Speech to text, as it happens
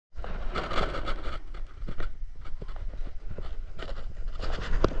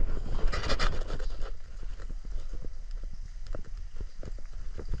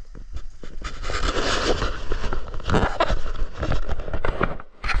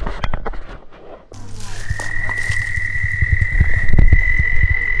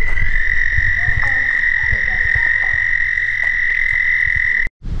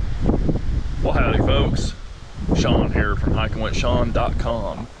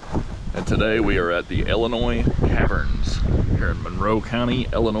Shawn.com, and today we are at the Illinois Caverns here in Monroe County,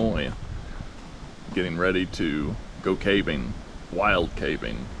 Illinois, getting ready to go caving, wild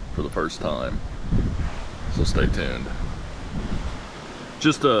caving, for the first time. So stay tuned.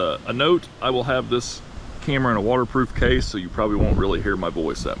 Just a note, I will have this camera in a waterproof case, so you probably won't really hear my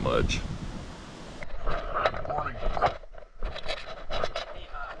voice that much.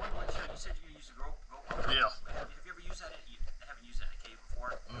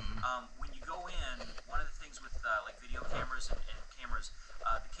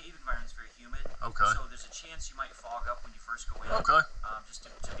 The cave environment is very humid. Okay. So there's a chance you might fog up when you first go in. Okay. Just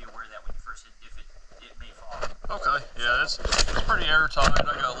to be aware of that when you first hit, if it may fog. Okay. Yeah, it's pretty airtight.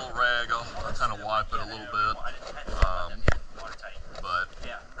 I got a little rag. I'll kind of wipe it a little bit. Watertight. But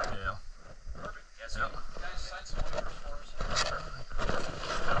Yeah. yeah. Perfect. Yeah. So you guys sign some money.